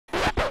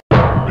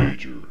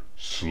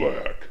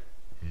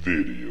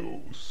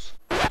MajorSlackVideos.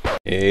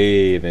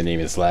 Hey, the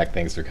name is Slack.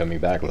 Thanks for coming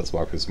back. Let's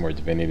walk through some more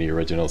Divinity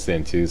Original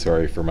Sin 2.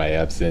 Sorry for my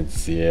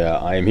absence. Yeah,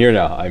 I'm here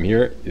now. I'm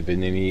here.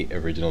 Divinity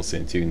Original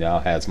Sin 2 now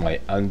has my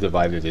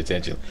undivided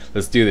attention.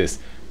 Let's do this.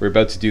 We're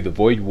about to do the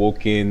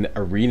Voidwoken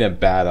arena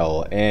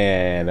battle,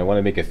 and I want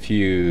to make a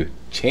few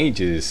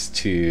changes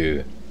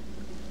to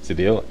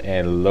Sabil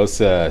and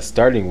Losa,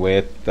 starting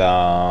with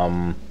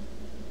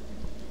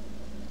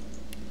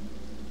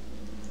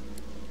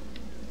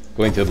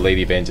going to the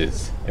Lady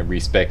Vengeance and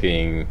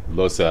respecting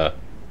Losa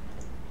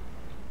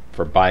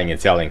for buying and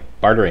selling,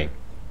 bartering.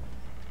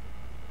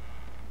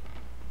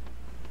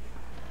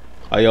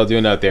 How y'all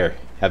doing out there?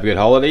 Have good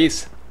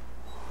holidays?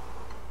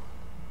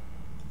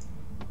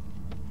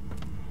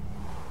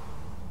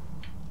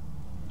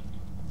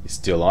 You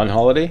still on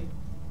holiday?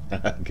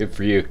 Good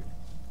for you.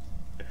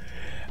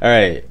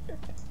 Alright.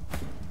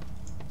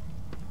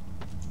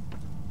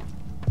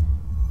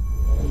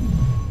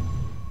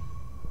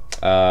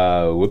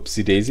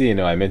 Whoopsie daisy, you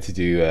know, I meant to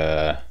do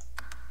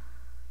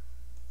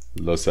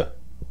Losa.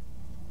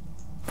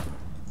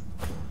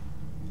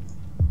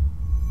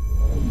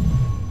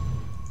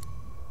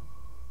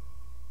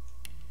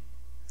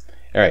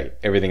 Alright,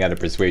 everything out of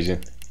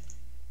persuasion,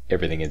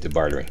 everything into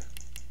bartering.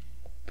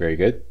 Very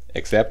good.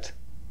 Accept.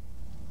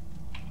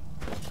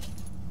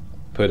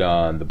 Put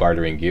on the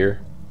bartering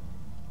gear.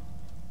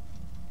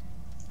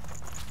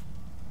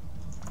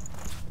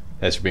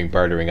 That should bring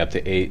bartering up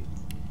to 8.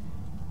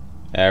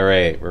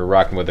 Alright, we're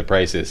rocking with the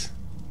prices.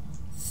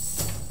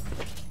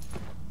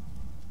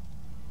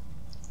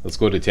 Let's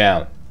go to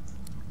town.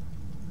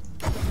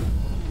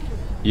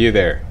 You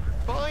there.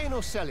 Buying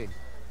or selling?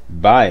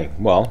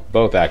 Buying. Well,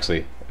 both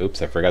actually. Oops,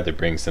 I forgot to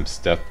bring some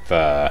stuff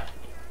that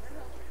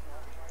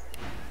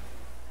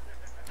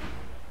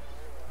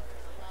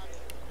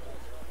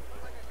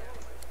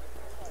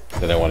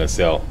I want to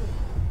sell.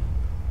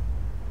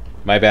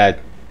 My bad.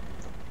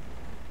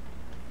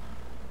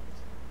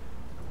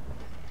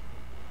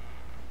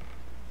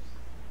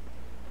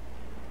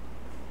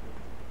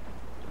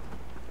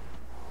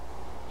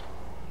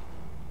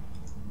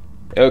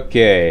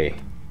 Okay,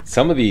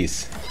 some of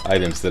these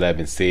items that I've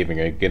been saving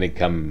are gonna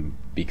become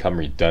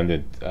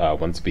redundant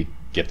once we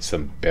get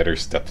some better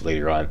stuff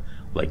later on,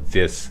 like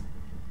this.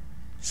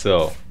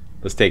 So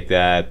let's take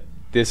that.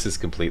 This is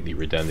completely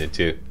redundant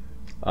too.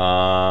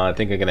 I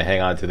think I'm gonna hang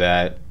on to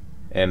that,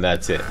 and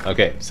that's it.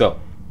 Okay, so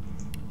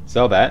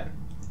sell that.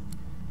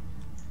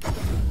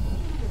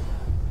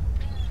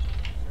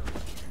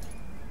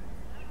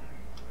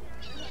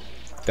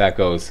 That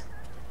goes.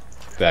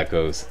 That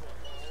goes.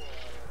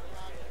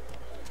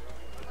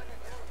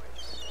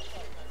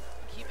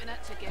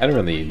 I don't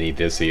really need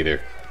this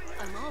either.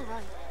 I'm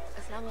alright,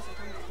 as long as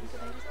I don't think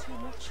about it too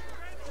much.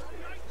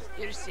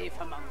 You're safe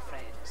among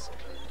friends.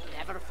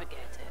 Never forget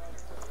it.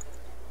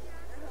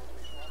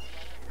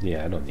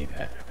 Yeah, I don't need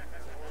that.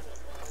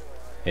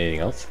 Anything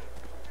else?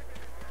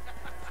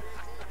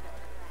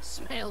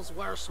 Smells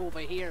worse over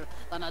here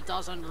than a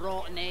dozen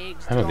rotten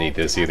eggs. I don't need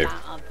this either.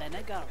 Of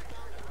vinegar.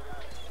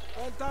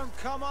 Well, don't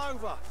come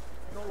over.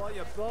 Not like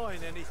you're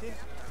buying anything.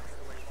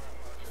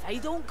 If I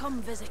don't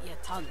come visit your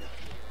ton,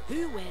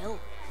 who will?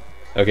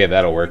 Okay,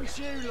 that'll work.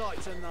 Wouldn't you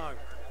like to know?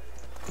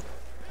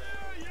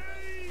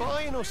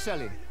 Buying or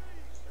selling?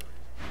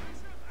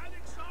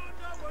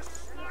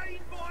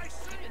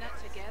 Keeping it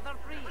together,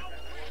 Bree.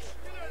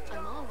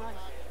 I'm alright,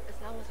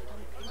 as long as I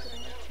don't think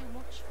about it too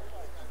much.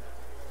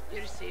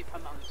 You're safe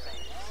among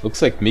friends.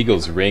 Looks like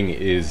Migo's ring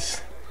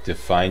is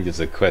defined as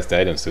a quest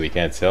item, so we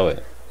can't sell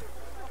it.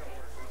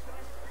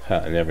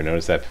 Huh, I never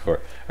noticed that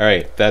before.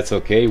 Alright, that's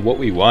okay. What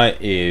we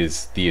want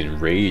is the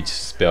Enrage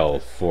spell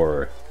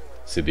for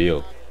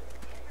Sabil.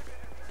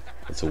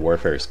 It's a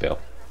warfare spell.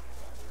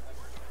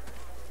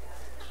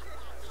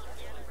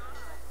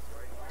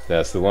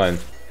 That's the one.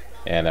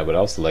 And I would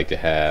also like to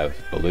have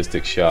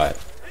Ballistic Shot.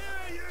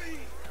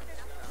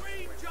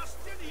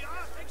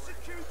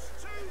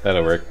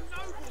 That'll work.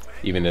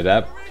 Even it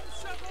up.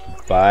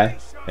 Buy.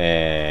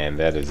 And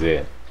that is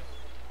it.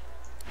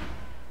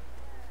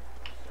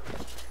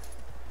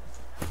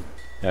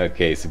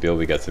 Okay, Sabil,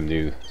 we got some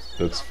new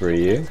books for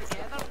you.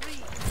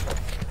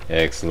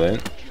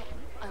 Excellent.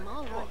 I'm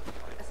alright,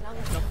 as long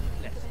as I don't think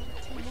about it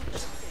too much.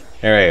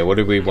 Alright, what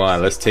do we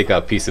want? Let's take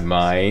out Peace of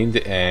Mind,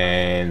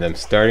 and I'm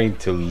starting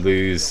to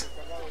lose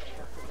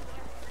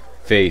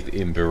faith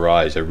in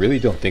Barrage. I really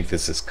don't think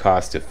this is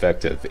cost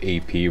effective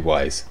AP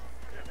wise.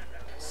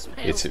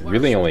 It's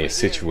really only a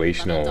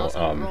situational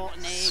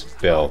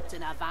spell.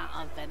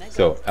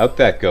 So out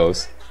that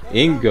goes.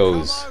 In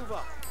goes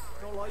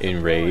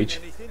Enrage,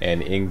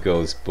 and in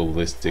goes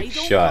Ballistic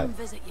Shot.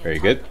 Very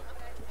good.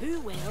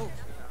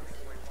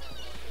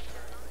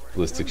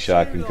 Ballistic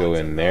Shot can go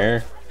in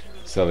there.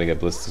 So we got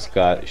Ballistic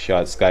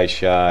Shot, Sky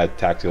Shot,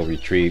 Tactical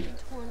Retreat.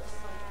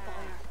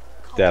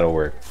 That'll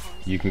work.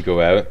 You can go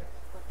out.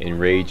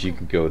 Enrage, you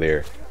can go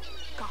there.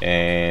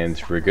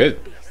 And we're good.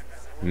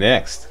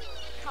 Next.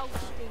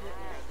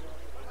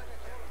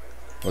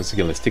 Once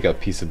again, let's take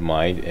out Peace of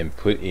Mind and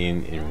put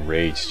in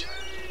Enraged.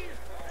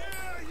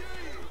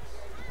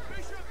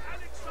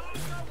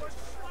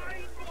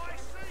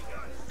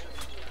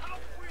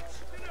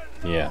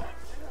 Yeah.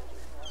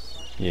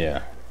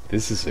 Yeah.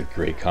 This is a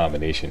great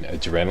combination.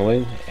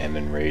 Adrenaline and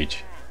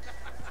Enrage.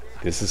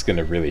 This is going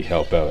to really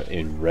help out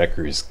in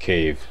Wrecker's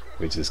Cave,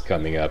 which is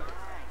coming up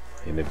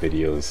in the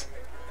videos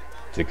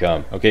to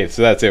come. Okay,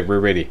 so that's it. We're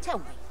ready. Tell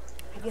me,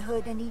 have you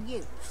heard any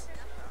news?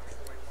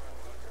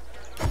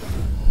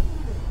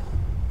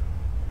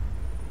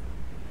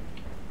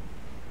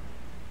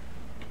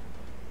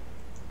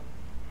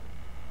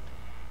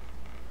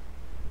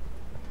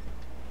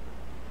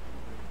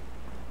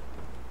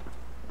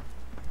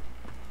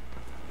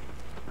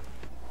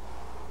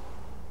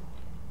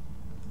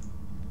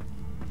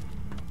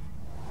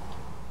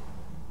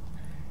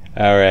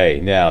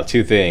 Alright, now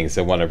two things.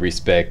 I want to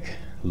respec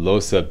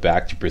Losa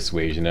back to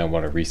Persuasion. I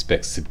want to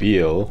respec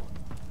Sabille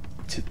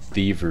to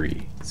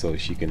Thievery so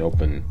she can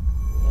open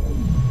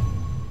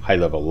high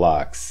level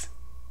locks.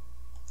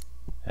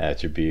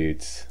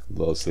 Attributes.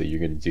 Losa, you're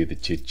going to do the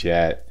chit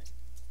chat.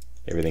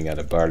 Everything out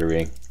of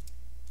bartering.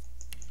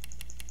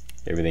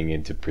 Everything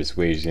into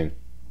Persuasion.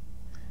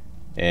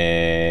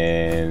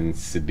 And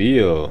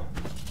Sabille.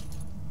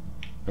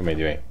 What am I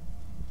doing?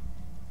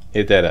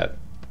 Hit that up.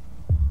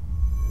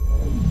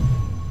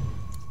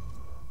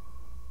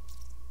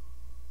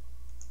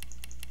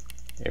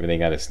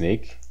 Everything out of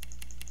Sneak,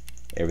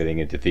 everything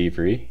into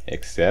Thievery,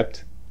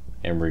 except,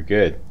 and we're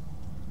good.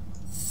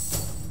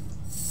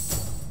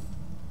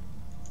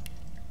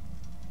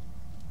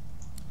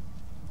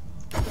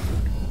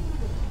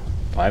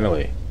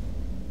 Finally.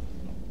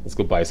 Let's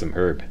go buy some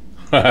herb.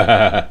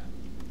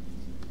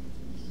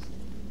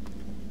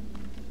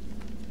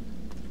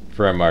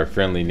 From our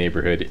friendly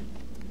neighborhood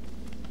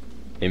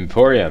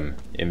Emporium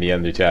in the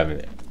Under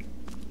Tavern.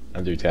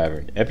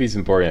 Effie's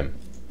Emporium.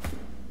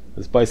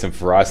 Let's buy some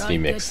Ferocity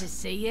Mix. Good to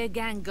see you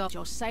again. Go.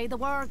 Just say the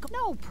word.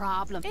 No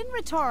problem. In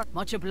return,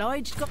 much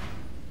obliged. Go.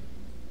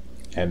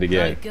 And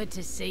again. Right, good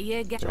to see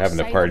you again. We're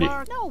having a party.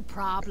 No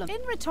problem. In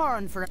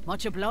return for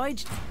much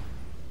obliged.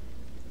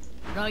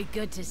 Right,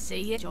 good to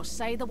see you. Just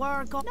say the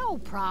word. Go. No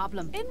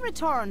problem. In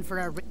return for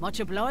a much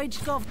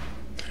obliged. Go.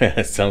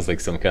 It sounds like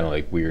some kind of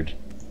like weird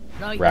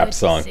right, rap good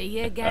song. To see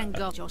you again.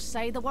 Go. Just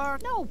say the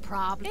word. No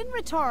problem. In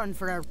return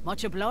for a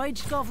much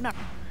obliged, Governor.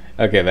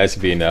 Okay, that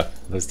should be enough.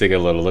 Let's take a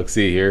little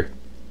look-see here.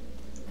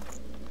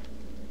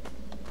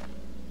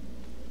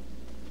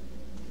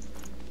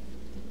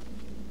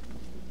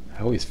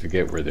 I always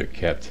forget where they're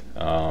kept.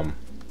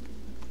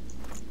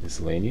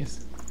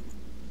 Miscellaneous?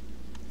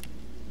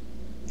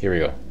 Here we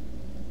go.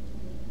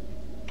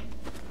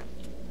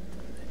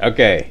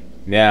 Okay,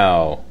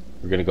 now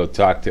we're gonna go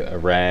talk to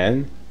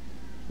Aran.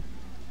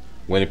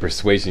 Win a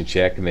persuasion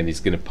check, and then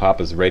he's gonna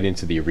pop us right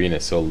into the arena.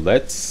 So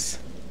let's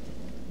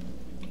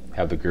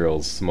have the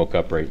girls smoke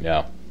up right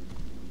now.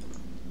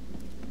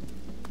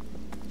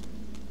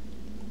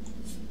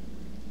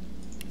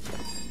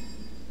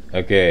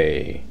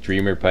 Okay,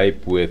 Dreamer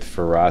Pipe with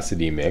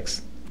Ferocity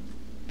Mix.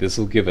 This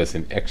will give us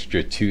an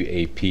extra 2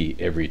 AP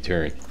every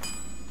turn.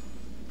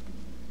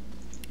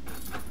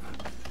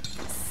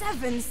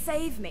 7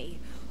 save me.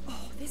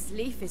 Oh, this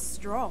leaf is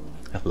strong.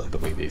 I love the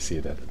way they say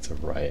that. It's a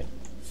riot.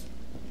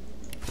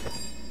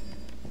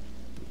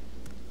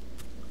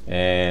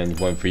 And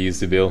one for you,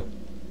 Sabille.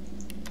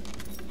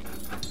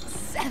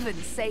 7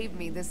 save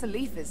me. This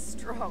leaf is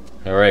strong.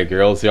 Alright,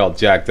 girls, you're all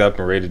jacked up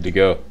and ready to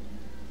go.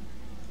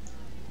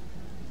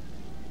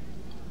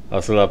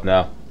 Hustle up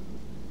now.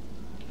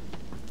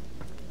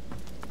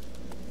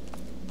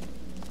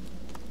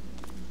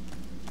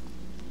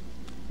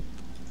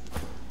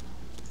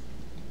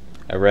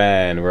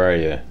 Aran, where are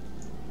you?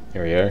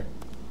 Here we are.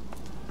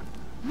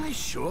 Nice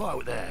show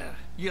out there.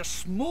 You're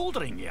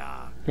smouldering,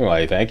 ya.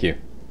 Why, thank you.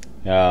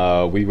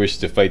 We wish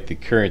to fight the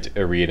current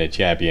arena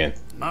champion.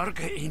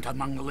 Margaret ain't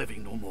among the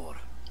living no more.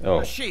 Oh.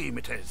 A shame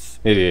it is.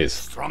 It is.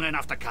 Strong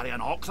enough to carry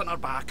an ox on her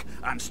back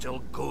and still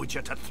goad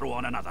you to throw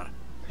on another.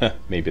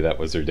 Maybe that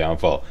was her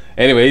downfall.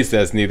 Anyways,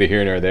 that's neither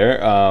here nor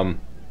there.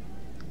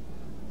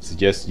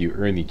 Suggest you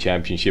earn the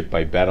championship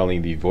by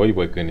battling the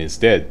Voidwoken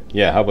instead.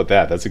 Yeah, how about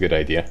that? That's a good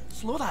idea.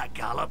 Slow that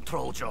gallop,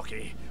 troll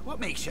jockey. What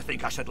makes you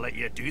think I should let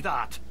you do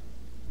that?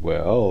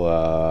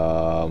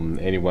 Well,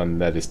 anyone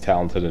that is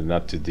talented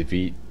enough to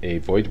defeat a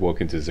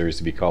Voidwoken deserves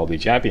to be called a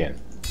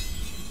champion.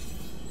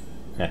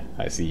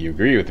 I see you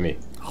agree with me.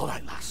 All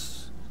right,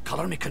 lass.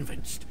 Colour me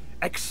convinced.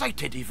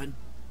 Excited, even.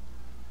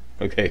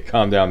 Okay,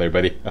 calm down there,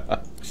 buddy.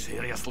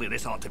 Seriously,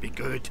 this ought to be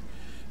good.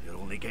 You're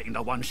only getting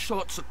the one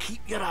shot, so keep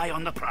your eye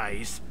on the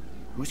prize.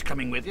 Who's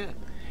coming with you?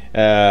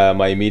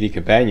 My immediate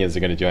companions are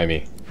going to join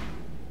me.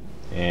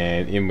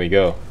 And in we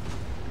go.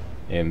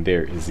 And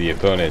there is the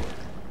opponent.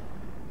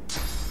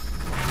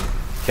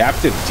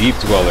 Captive Deep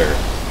Dweller.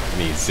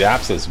 And he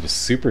zaps us with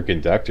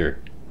Superconductor.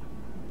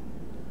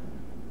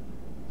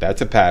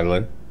 That's a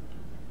paddling.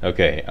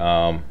 Okay,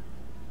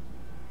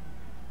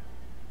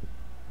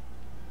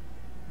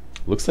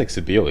 looks like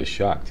Sabille is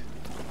shocked.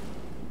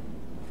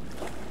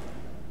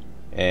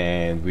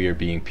 And we are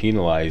being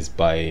penalized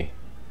by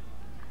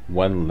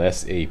 1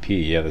 less AP.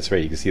 Yeah, that's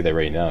right. You can see that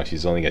right now.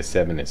 She's only got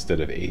 7 instead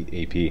of 8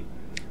 AP.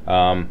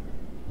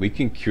 We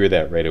can cure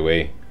that right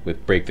away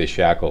with Break the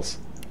Shackles.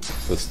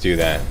 Let's do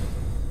that.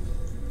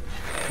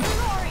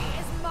 Glory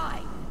is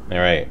mine.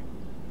 Alright.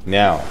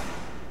 Now,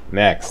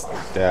 next.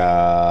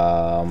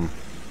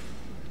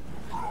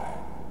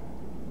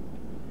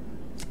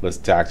 Let's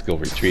tactical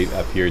retreat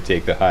up here,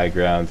 take the high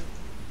ground.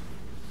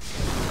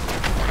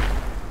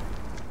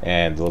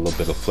 And a little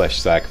bit of flesh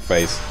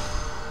sacrifice.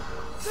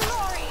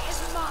 Glory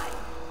is mine.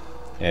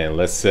 And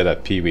let's set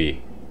up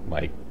Pee-wee,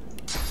 my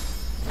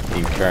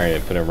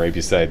incarnate, put him right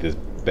beside this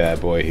bad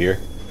boy here.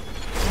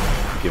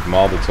 Give him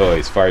all the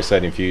toys: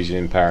 Fireside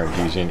Infusion, Power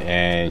Infusion,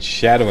 and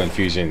Shadow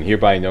Infusion,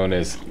 hereby known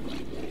as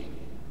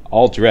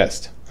All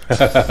Dressed.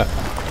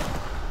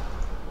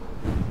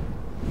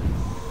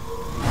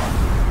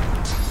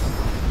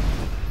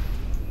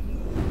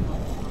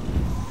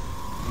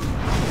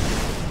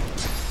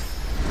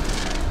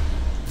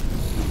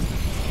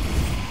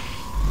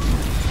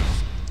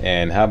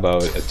 And how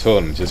about a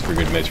totem, just for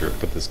good measure?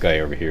 Put this guy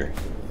over here.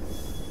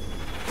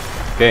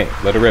 Okay,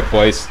 let it rip,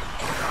 boys.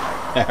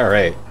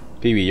 Alright,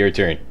 Pee-wee, your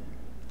turn.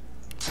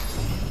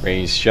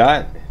 Ranged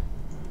shot.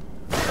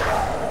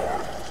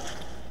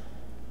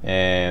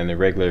 And a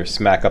regular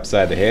smack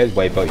upside the head,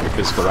 wipe out your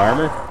physical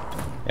armor.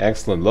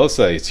 Excellent.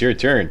 Losa, it's your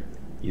turn.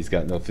 He's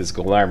got no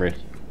physical armor.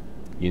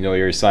 You know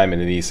your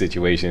assignment in these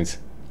situations.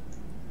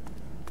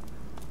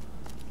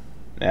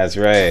 That's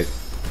right.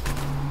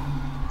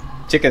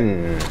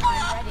 Chicken.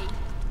 I'm ready.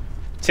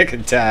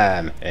 Chicken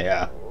time.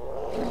 Yeah.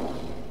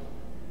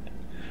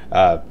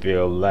 I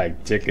feel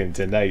like chicken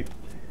tonight.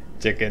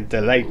 Chicken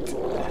tonight.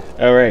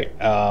 Alright,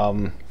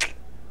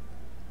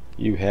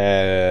 you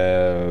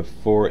have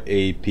 4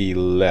 AP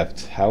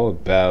left. How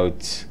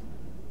about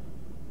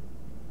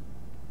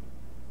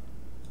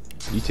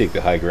you take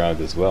the high ground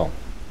as well?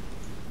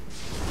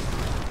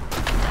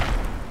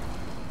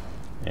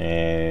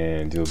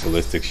 And do a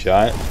ballistic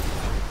shot.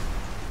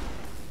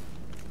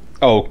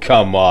 Oh,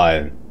 come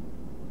on.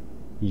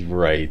 You're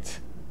right.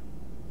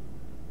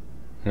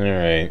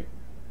 Alright.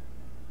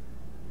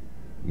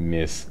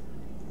 Miss.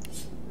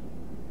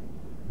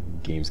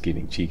 Game's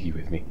getting cheeky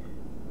with me.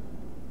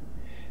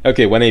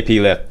 Okay, 1 AP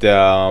left.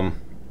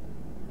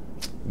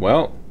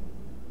 Well,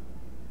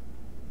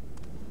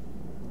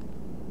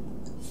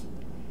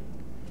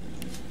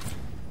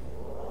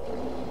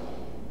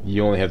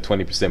 you only have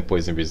 20%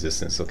 poison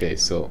resistance. Okay,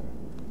 so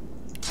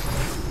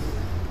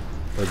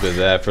a little bit of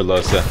that for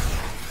Losa.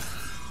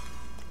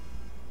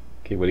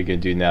 Okay, what are you gonna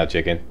do now,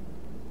 chicken?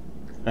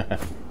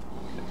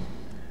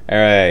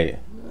 Alright.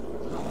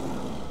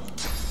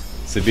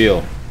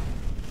 Seville,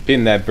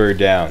 pin that bird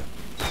down.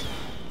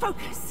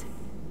 Focus.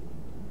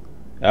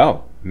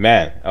 Oh,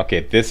 man. Okay,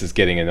 this is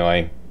getting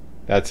annoying.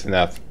 That's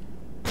enough.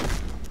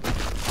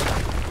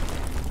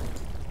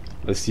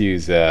 Let's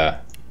use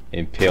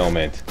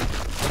impalement.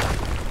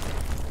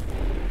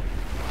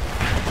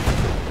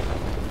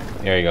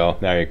 There you go.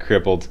 Now you're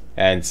crippled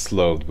and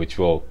slowed, which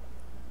will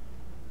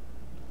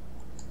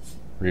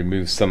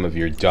remove some of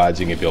your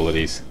dodging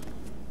abilities.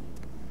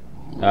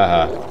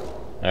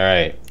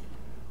 Alright.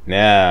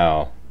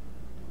 Now,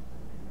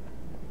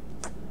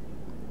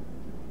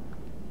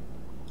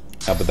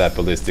 how about that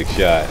ballistic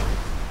shot?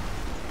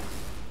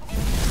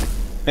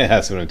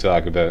 That's what I'm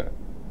talking about.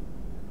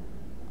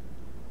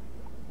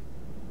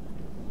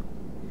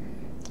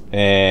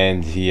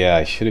 And yeah,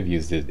 I should have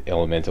used the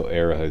elemental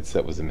arrowheads.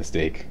 That was a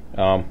mistake.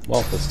 Well,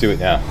 let's do it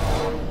now.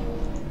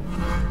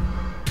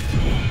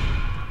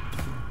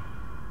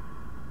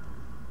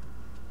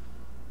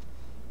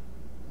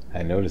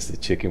 I noticed the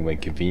chicken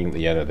went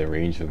conveniently out of the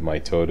range of my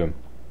totem.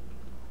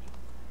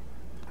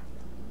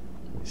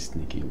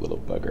 Sneaky little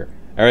bugger.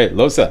 Alright,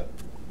 Losa.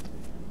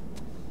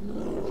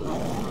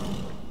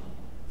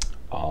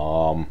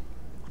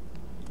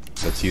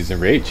 Let's use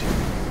Enrage.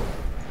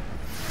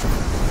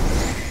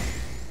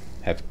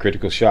 Have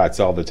critical shots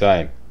all the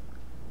time.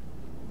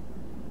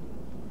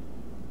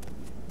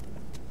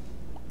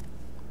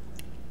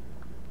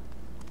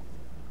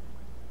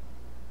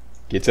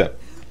 Gets up.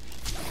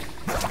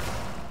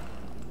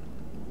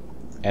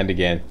 And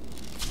again.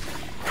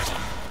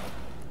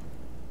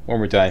 One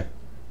more time.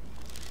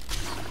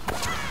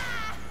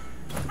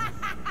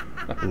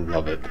 I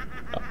love it.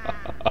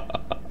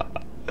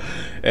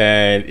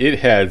 And it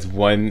has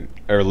 11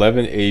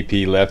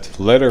 AP left.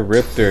 Let her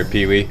rip there,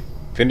 Pee-wee.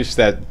 Finish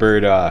that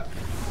bird off.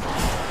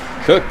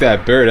 Cook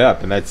that bird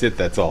up, and that's it,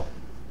 that's all.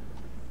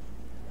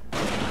 The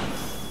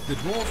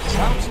dwarf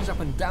bounces up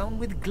and down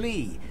with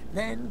glee,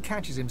 then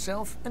catches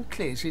himself and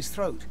clears his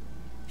throat.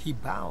 He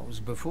bows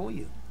before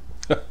you.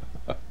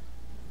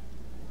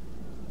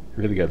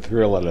 Really got a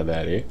thrill out of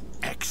that, eh?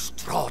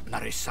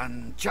 Extraordinary,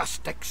 son.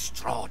 Just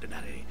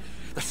extraordinary.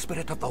 The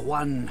spirit of the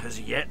One has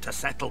yet to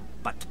settle,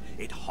 but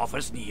it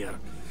hovers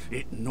near.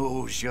 It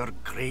knows your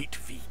great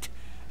feat.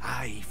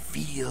 I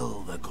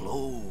feel the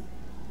glow.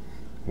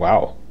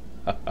 Wow.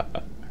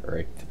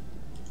 Right.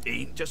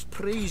 Ain't just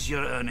praise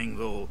you're earning,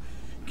 though.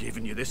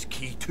 Giving you this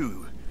key,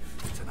 too.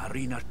 It's an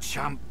arena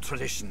champ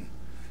tradition.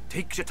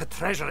 Takes you to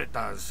treasure, it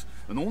does.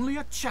 And only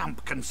a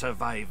champ can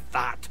survive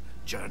that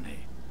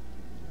journey.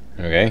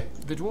 Okay.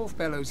 The dwarf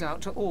bellows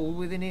out to all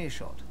within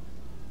earshot.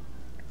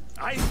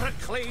 I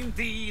proclaim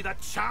thee the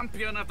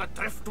champion of the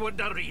Driftwood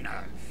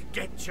arena.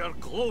 Get your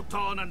gloat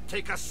on and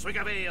take a swig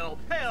of ale.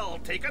 Hell,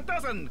 take a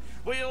dozen.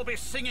 We'll be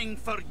singing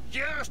for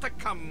years to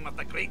come of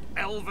the great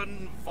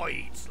elven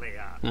Void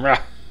Slayer.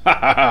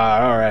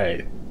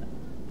 Alright.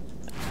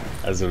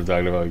 That's what I'm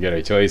talking about. We got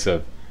a choice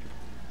of...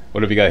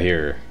 What have we got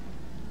here?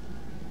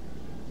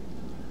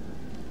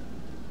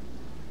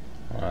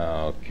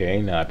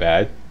 Okay, not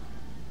bad.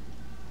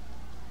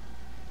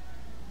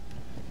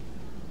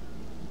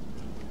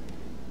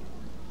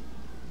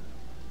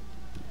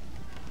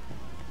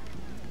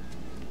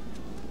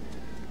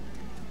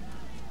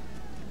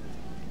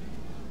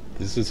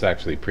 This is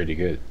actually pretty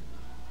good.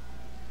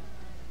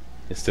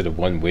 Instead of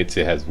 1 wits,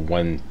 it has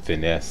 1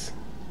 finesse.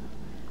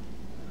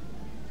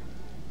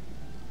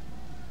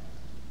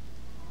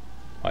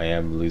 I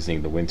am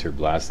losing the winter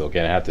blast though.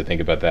 Gonna have to think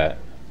about that.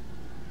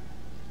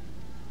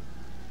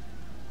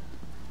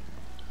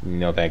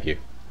 No, thank you.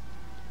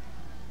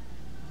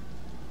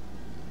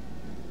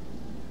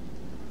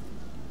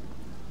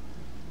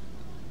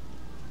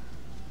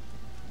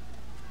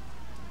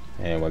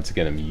 And once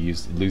again, I'm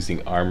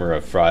losing Armor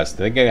of Frost. I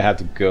think I'm gonna have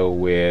to go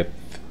with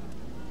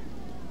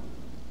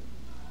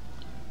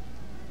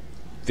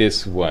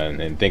this one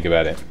and think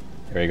about it.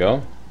 There we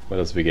go. What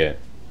else do we get?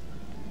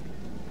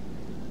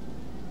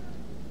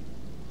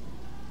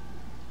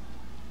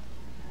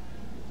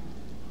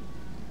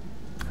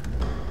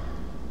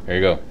 There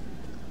you go.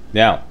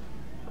 Now,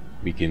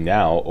 we can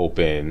now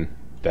open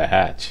the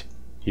hatch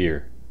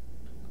here.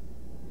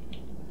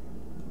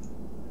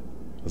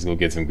 Let's go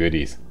get some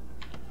goodies.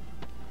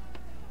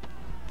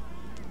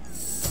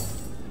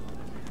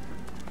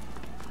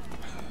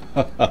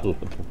 I love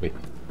the way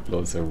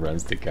Losa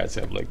runs to catch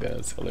up like that.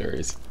 It's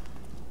hilarious.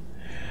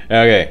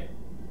 Okay.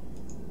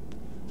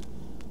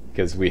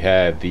 Because we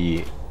have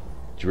the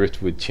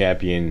Driftwood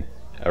Champion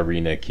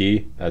Arena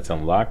key. That's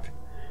unlocked.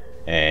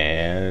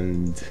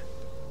 And...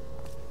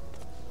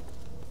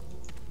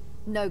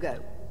 No go.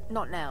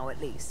 Not now, at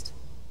least.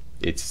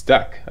 it's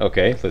stuck.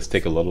 Okay, let's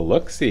take a little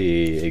look.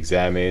 See,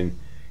 examine.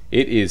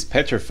 It is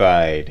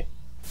petrified.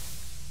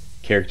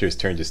 Characters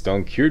turned to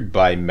stone, cured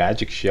by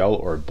magic shell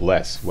or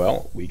bless.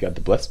 Well, we got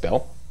the bless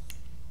spell.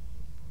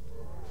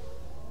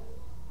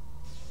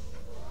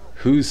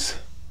 Who's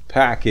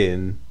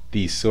packing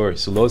the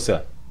source?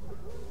 Losa.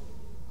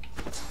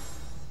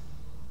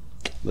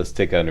 Let's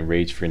take out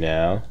Enrage for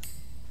now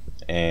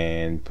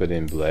and put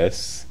in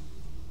bless.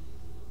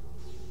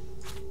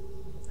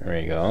 There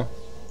we go.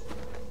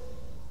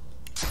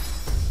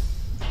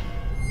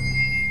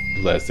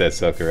 Bless that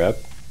sucker up.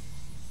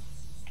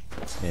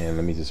 And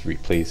let me just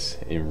replace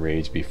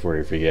Enrage before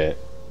I forget.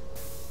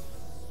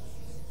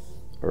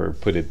 Or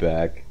put it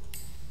back.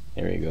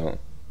 There we go.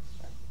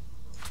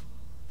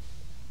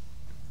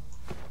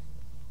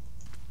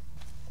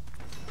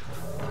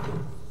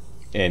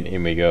 And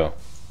in we go.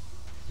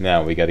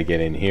 Now we got to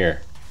get in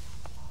here.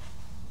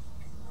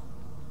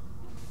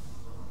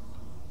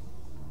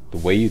 The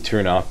way you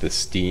turn off the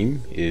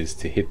steam is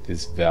to hit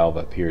this valve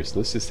up here. So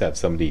let's just have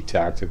somebody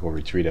tactical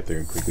retreat up there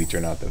and quickly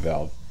turn off the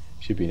valve.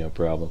 Should be no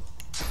problem.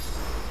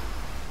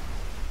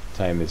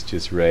 Time is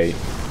just right.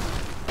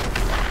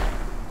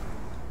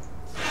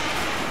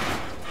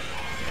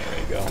 There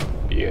we go.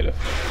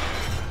 Beautiful.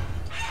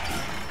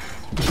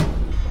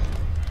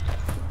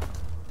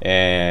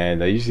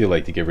 And I usually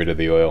like to get rid of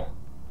the oil.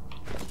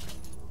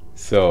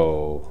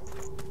 So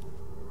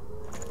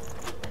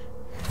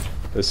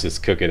let's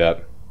just cook it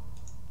up.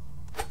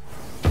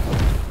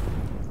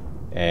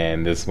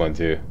 And this one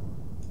too.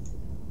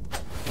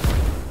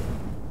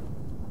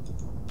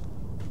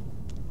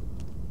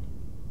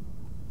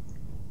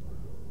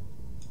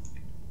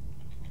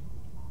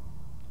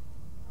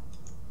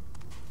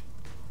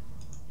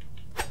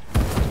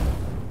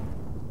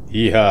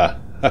 Yeah.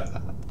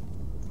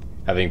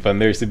 Having fun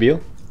there,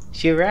 Sabile?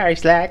 Sure are,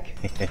 Slack.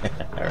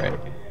 Alright.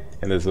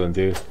 And this one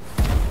too.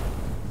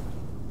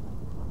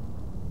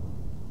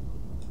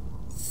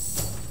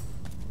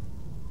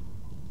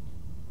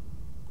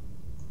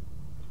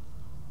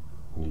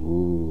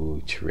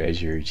 Ooh,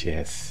 treasure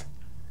chest.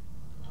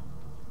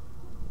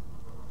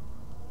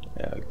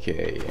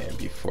 Okay, and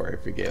before I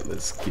forget,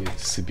 let's give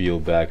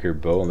Sabile back her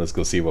bow and let's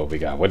go see what we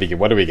got. What do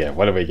we get?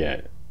 What do we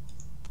get?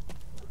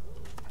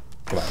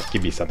 Come on,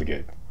 give me something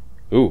good.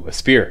 Ooh, a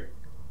spear.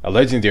 A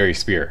legendary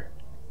spear.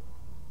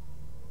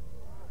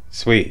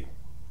 Sweet.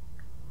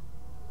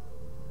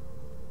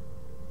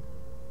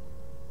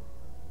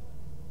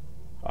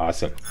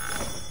 Awesome.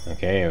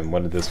 Okay, and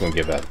what did this one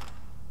give up?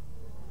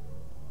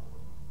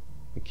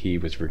 A key,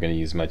 which we're going to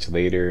use much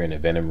later, and a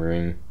venom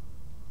rune.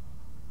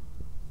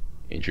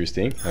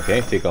 Interesting.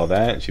 Okay, take all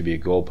that. It should be a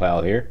gold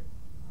pile here.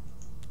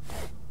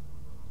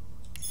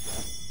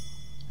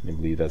 I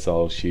believe that's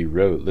all she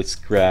wrote. Let's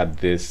grab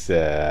this,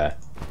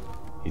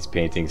 these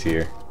paintings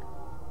here.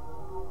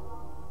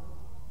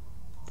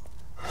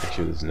 Make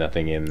sure there's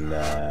nothing in,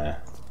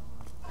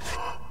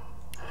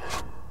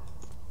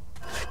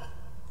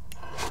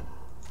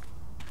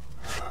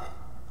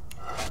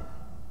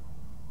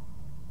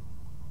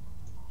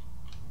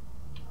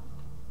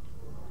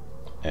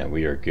 And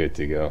we are good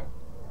to go.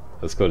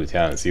 Let's go to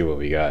town and see what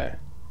we got.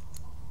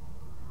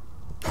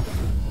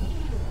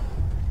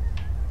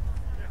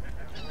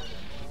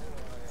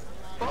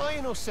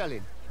 Buying or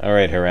selling?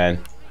 Alright,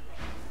 Haran.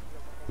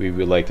 We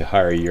would like to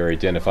hire your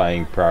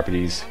identifying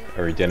properties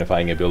or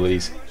identifying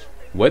abilities.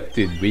 What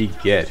did we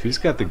get? Who's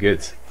got the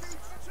goods?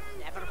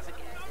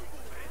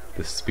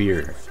 The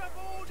spear.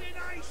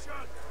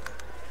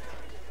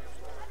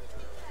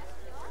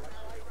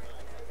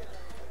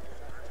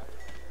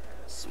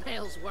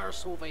 Smells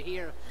worse over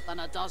here than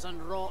a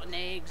dozen rotten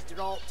eggs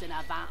dropped in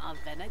a vat of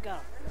vinegar.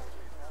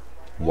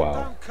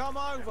 Wow. Don't come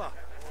over.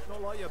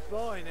 Not like you're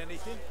buying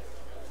anything.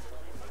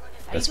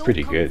 That's If I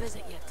pretty don't good. come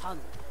visit your ton,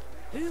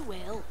 who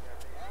will?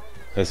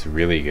 That's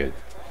really good.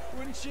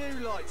 Wouldn't you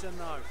like to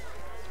know?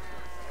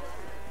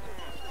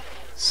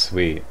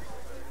 Sweet.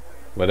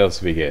 What else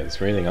do we get? Is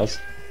there anything else?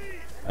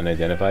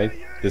 Unidentified?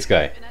 This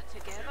guy.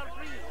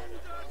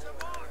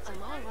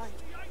 I'm alright,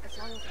 as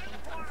long as I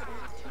don't think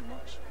about it too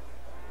much.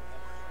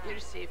 You're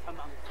safe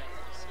among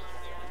friends.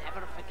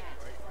 Never forget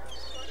it.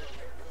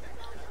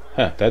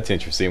 Huh, that's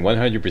interesting.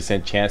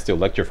 100% chance to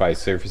electrify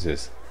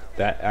surfaces.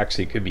 That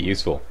actually could be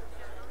useful.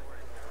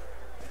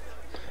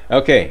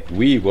 Okay,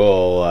 we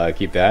will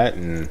keep that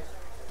and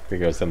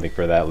figure out something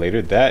for that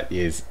later. That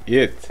is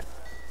it.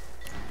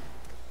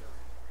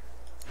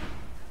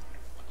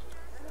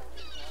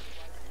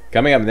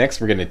 Coming up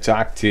next, we're going to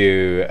talk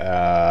to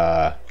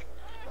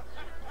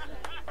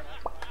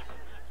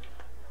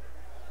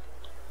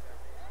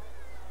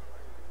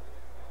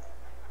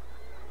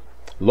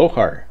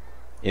Lohar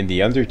in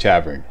the Under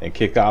Tavern and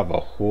kick off a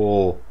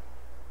whole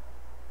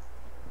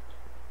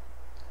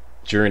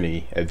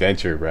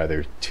adventure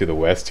rather, to the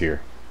west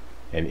here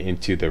and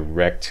into the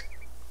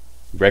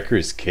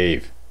Wrecker's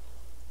Cave.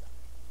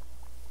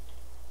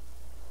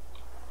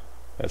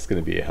 That's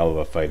going to be a hell of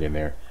a fight in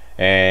there.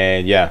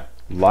 And yeah,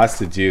 lots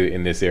to do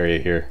in this area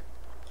here.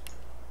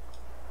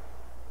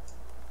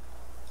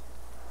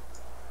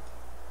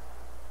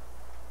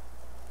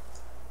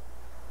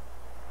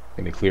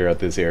 I'm going to clear out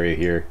this area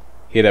here,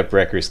 hit up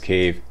Wrecker's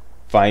Cave,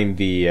 find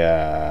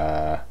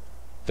the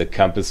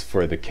compass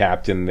for the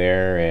captain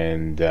there,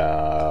 and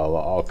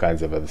all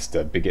kinds of other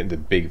stuff. Getting the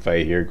big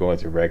fight here, going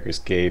to Wrecker's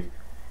Cave,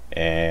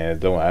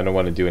 and I don't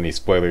want to do any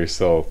spoilers,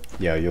 so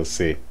yeah, you'll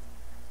see.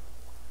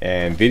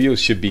 And videos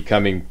should be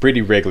coming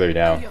pretty regular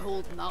now.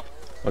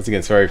 Once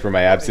again, sorry for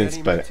my absence,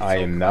 but I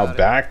am now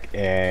back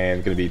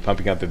and going to be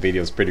pumping out the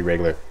videos pretty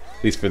regular,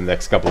 at least for the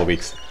next couple of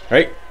weeks.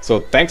 Alright, so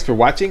thanks for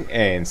watching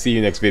and see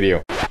you next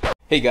video.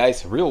 Hey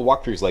guys, real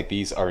walkthroughs like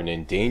these are an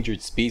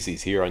endangered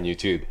species here on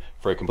YouTube.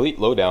 For a complete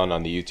lowdown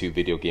on the YouTube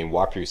video game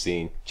walkthrough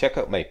scene, check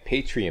out my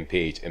Patreon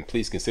page and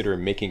please consider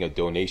making a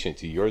donation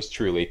to yours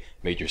truly,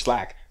 Major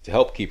Slack, to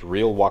help keep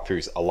real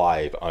walkthroughs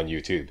alive on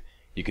YouTube.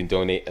 You can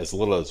donate as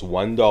little as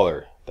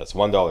 $1. That's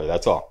 $1,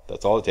 that's all.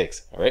 That's all it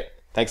takes. Alright?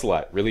 Thanks a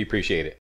lot. Really appreciate it.